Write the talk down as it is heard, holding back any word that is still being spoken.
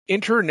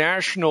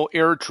International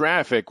air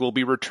traffic will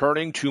be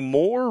returning to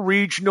more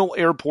regional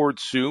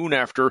airports soon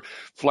after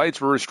flights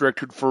were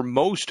restricted for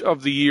most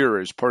of the year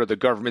as part of the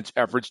government's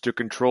efforts to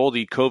control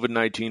the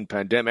COVID-19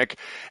 pandemic.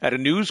 At a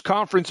news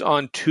conference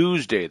on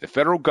Tuesday, the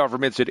federal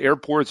government said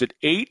airports at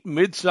 8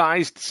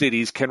 mid-sized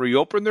cities can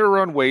reopen their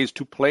runways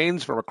to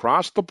planes from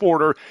across the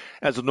border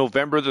as of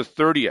November the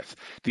 30th.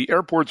 The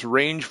airports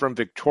range from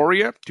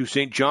Victoria to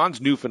St.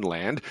 John's,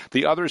 Newfoundland.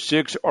 The other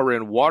 6 are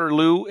in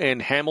Waterloo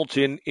and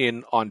Hamilton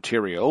in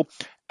Ontario,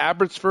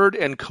 Abbotsford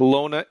and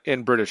Kelowna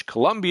in British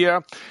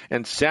Columbia,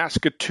 and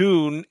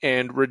Saskatoon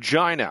and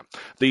Regina.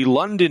 The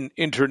London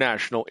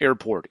International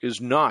Airport is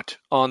not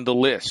on the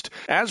list.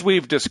 As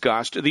we've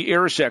discussed, the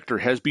air sector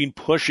has been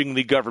pushing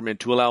the government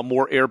to allow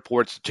more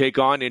airports to take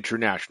on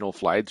international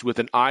flights with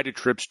an eye to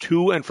trips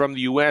to and from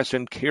the U.S.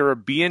 and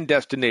Caribbean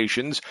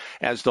destinations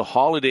as the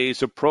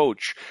holidays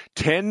approach.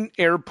 10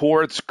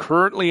 airports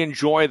currently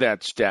enjoy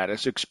that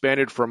status,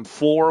 expanded from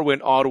 4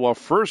 when Ottawa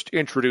first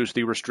introduced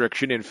the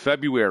restriction in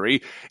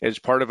February as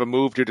part of a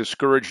move to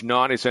discourage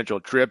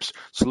non-essential trips,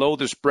 slow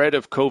the spread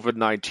of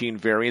COVID-19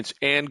 variants,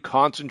 and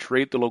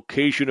concentrate the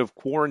location of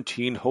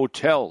quarantine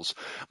hotels.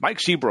 Mike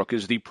Seabrook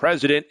is the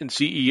president and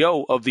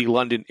CEO of the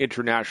London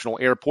International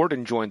Airport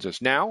and joins us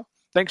now.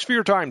 Thanks for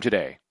your time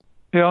today.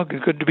 Yeah,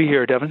 good to be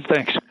here, Devon.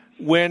 Thanks.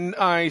 When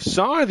I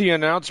saw the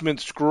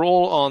announcement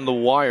scroll on the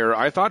wire,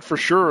 I thought for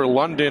sure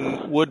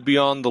London would be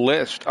on the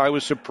list. I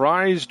was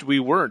surprised we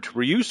weren't.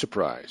 Were you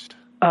surprised?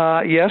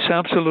 Yes,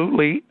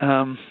 absolutely.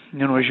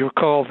 As you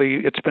recall,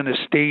 it's been a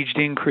staged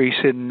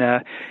increase in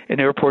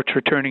airports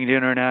returning to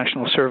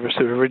international service.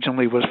 It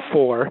originally was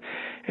 4,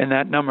 and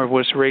that number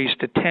was raised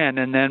to 10.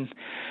 And then,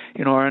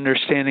 our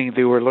understanding,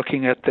 they were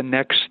looking at the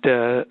next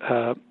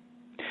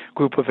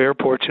group of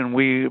airports, and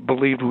we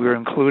believed we were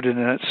included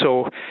in it.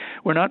 So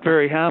we're not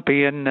very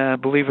happy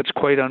and believe it's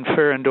quite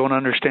unfair and don't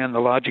understand the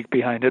logic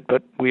behind it,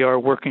 but we are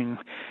working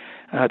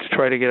to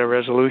try to get a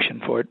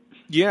resolution for it.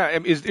 Yeah,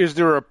 is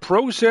there a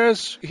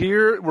process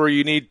here where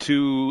you need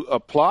to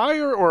apply,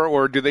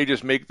 or do they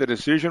just make the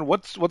decision?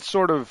 What's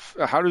sort of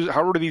how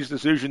are these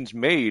decisions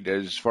made,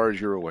 as far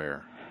as you're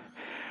aware?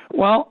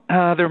 Well,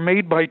 they're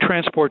made by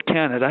Transport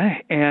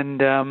Canada, and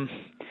there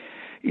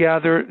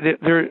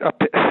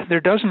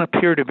doesn't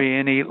appear to be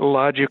any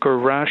logic or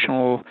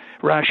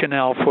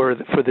rationale for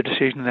the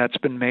decision that's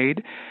been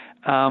made.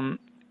 And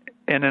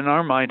in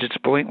our minds, it's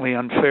blatantly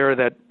unfair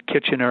that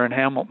Kitchener and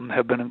Hamilton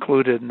have been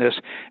included in this,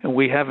 and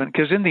we haven't,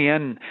 because in the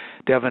end,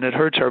 Devon, it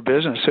hurts our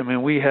business. I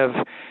mean, we have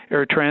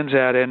Air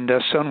Transat and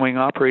Sunwing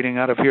operating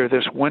out of here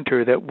this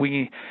winter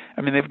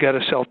they've got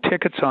to sell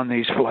tickets on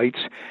these flights,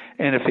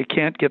 and if they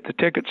can't get the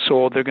tickets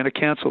sold, they're going to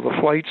cancel the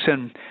flights,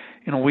 and,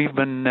 we've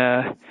been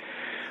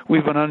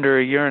under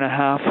a year and a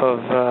half of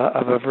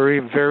a very,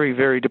 very,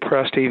 very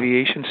depressed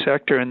aviation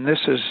sector, and this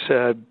is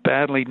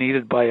badly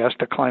needed by us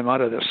to climb out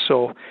of this.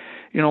 So,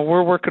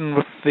 we're working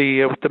with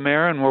the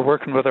mayor, and we're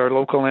working with our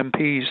local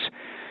MPs,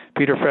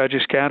 Peter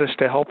Fragiskatis,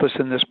 to help us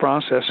in this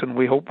process, and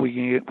we hope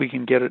we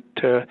can get it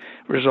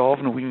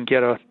resolved, and we can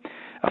get a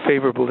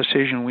favorable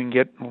decision. We can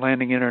get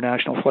landing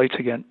international flights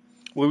again.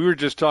 Well, we were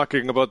just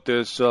talking about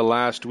this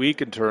last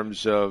week in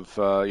terms of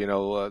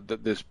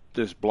this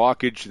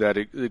blockage that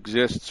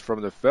exists from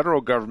the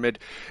federal government.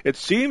 It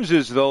seems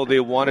as though they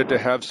wanted to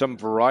have some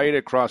variety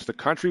across the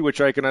country,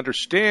 which I can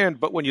understand.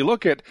 But when you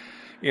look at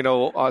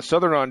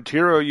Southern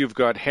Ontario, you've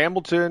got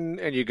Hamilton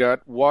and you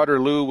got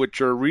Waterloo,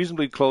 which are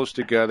reasonably close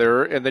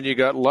together. And then you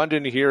got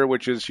London here,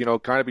 which is,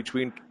 kind of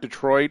between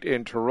Detroit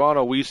and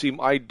Toronto. We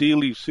seem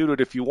ideally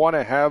suited. If you want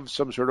to have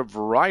some sort of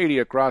variety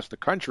across the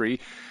country,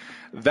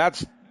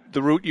 that's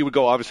the route you would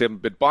go. Obviously, I'm a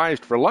bit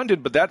biased for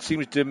London, but that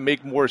seems to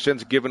make more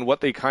sense given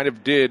what they kind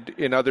of did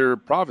in other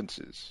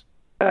provinces.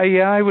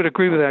 Yeah, I would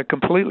agree with that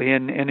completely.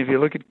 And if you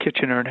look at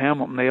Kitchener and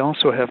Hamilton, they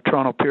also have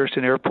Toronto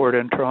Pearson Airport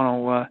and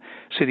Toronto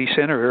City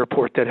Centre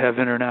Airport that have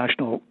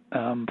international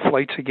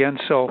flights again.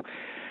 So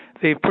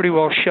they've pretty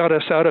well shut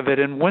us out of it.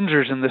 And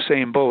Windsor's in the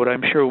same boat.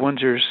 I'm sure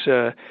Windsor's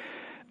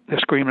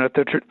screaming at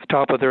the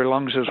top of their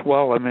lungs as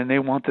well. I mean, they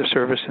want the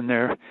service in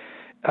there.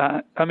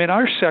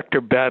 Our sector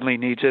badly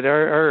needs it.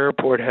 Our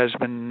airport has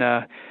been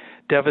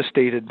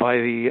devastated by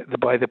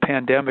the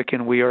pandemic,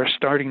 and we are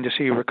starting to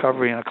see a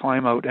recovery and a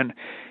climb out. And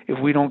if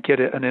we don't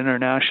get an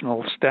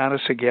international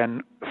status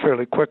again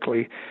fairly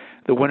quickly,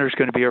 the winter's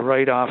going to be a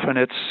write-off, and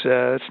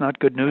it's not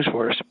good news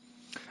for us.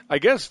 I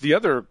guess the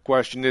other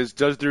question is,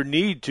 does there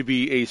need to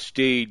be a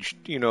staged,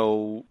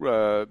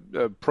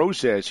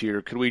 process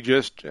here? Can we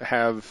just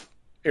have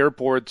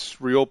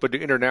airports reopen to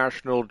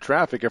international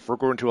traffic? If we're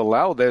going to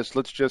allow this,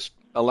 let's just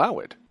allow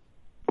it.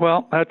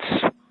 Well,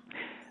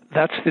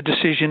 that's the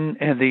decision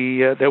and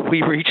that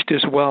we reached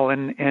as well,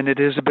 and it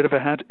is a bit of a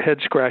head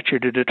scratcher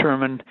to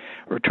determine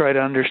or try to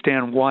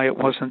understand why it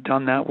wasn't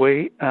done that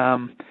way.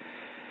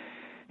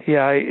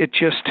 It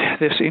just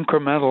this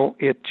incremental.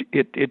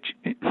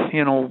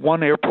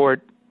 One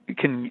airport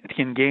can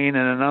gain,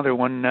 and another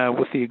one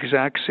with the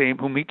exact same,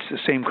 who meets the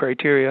same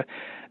criteria,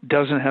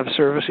 doesn't have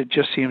service. It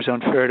just seems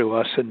unfair to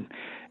us, and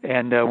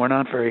we're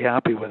not very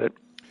happy with it.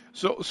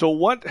 So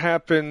what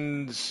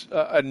happens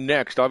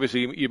next?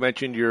 Obviously, you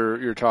mentioned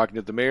you're talking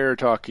to the mayor,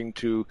 talking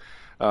to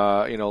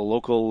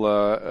local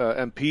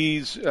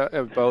MPs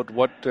about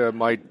what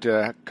might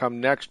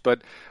come next.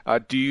 But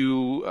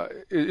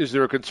is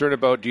there a concern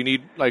about? Do you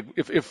need, like,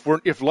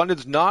 if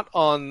London's not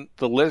on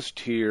the list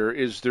here,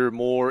 is there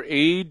more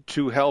aid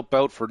to help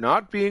out for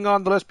not being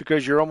on the list?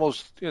 Because you're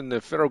almost, in the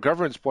federal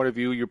government's point of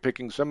view, you're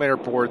picking some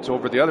airports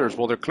over the others.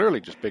 Well, they're clearly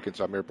just picking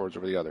some airports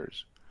over the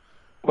others.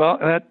 Well,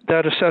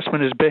 that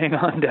assessment is bang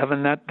on,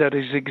 Devon. That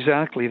is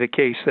exactly the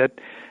case.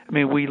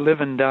 We live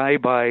and die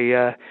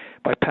by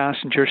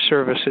passenger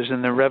services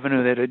and the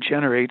revenue that it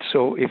generates.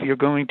 So if you're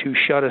going to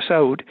shut us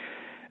out,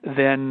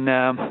 then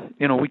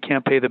we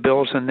can't pay the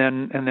bills, and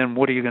then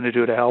what are you going to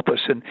do to help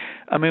us? And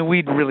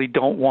we really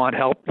don't want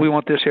help. We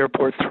want this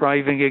airport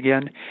thriving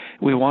again.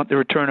 We want the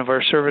return of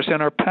our service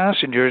and our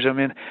passengers.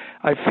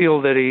 I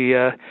feel that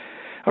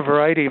a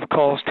variety of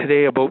calls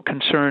today about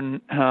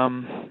concern,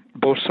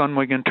 both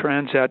Sunwing and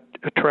Transat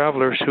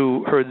travelers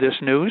who heard this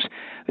news.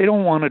 They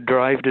don't want to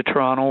drive to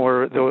Toronto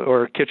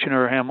or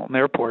Kitchener or Hamilton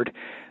Airport.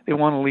 They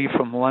want to leave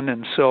from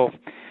London. So,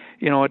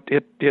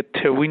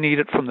 we need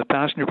it from the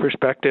passenger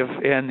perspective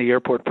and the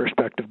airport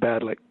perspective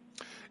badly.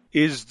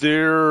 Is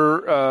there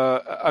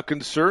a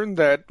concern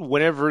that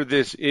whenever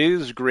this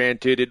is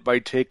granted, it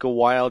might take a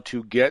while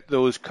to get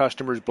those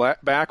customers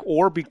back,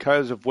 or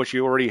because of what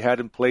you already had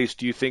in place,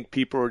 do you think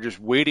people are just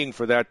waiting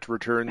for that to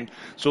return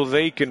so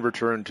they can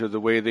return to the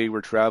way they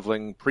were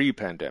traveling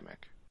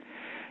pre-pandemic?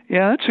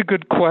 Yeah, that's a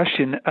good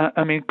question.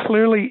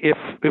 Clearly,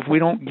 if we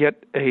don't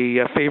get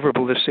a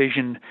favorable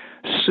decision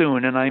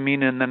soon, and I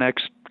mean in the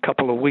next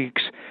couple of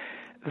weeks,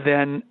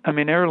 then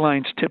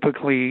airlines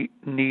typically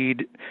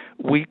need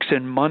weeks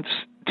and months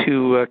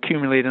to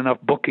accumulate enough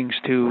bookings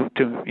to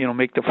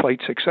make the flight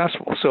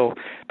successful. So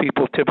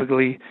people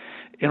typically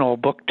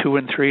book 2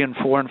 and 3 and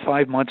 4 and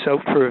 5 months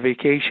out for a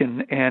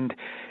vacation, and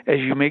as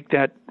you make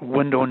that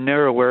window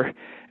narrower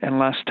and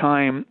less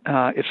time,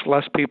 it's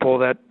less people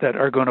that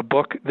are going to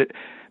book. That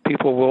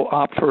people will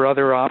opt for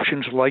other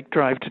options like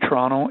drive to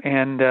Toronto,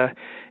 and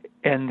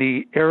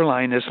the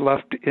airline is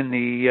left in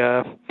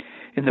the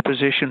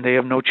position they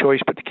have no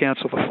choice but to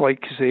cancel the flight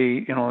because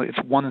it's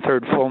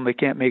 1/3 full and they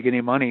can't make any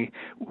money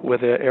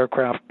with an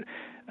aircraft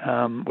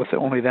with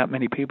only that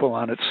many people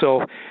on it.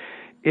 So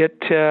we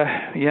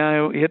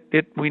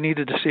need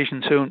a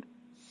decision soon.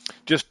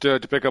 Just to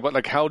pick up,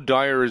 like, how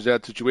dire is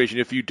that situation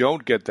if you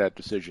don't get that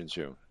decision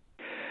soon?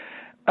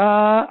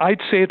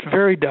 I'd say it's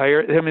very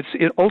dire.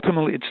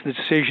 Ultimately it's the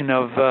decision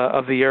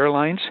of the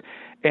airlines.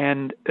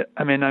 And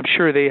I'm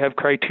sure they have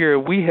criteria.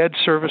 We had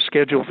service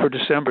scheduled for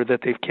December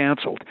that they've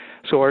canceled.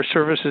 So our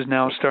service is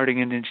now starting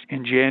in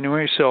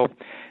January. So,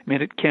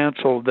 it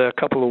canceled a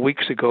couple of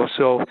weeks ago.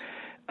 So,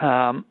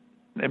 2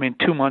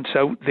 months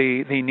out,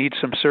 they need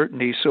some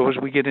certainty. So as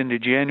we get into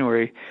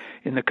January,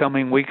 in the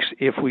coming weeks,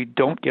 if we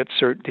don't get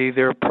certainty,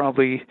 it'll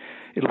be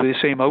the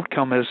same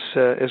outcome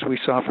as we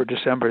saw for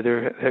December.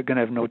 They're going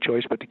to have no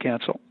choice but to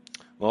cancel.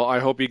 Well, I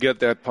hope you get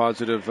that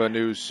positive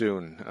news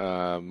soon,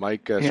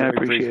 Mike. I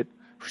appreciate it.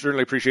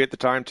 Certainly appreciate the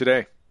time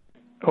today.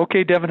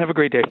 Okay, Devon, have a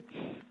great day.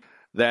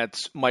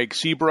 That's Mike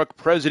Seabrook,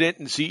 President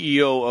and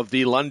CEO of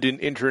the London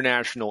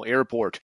International Airport.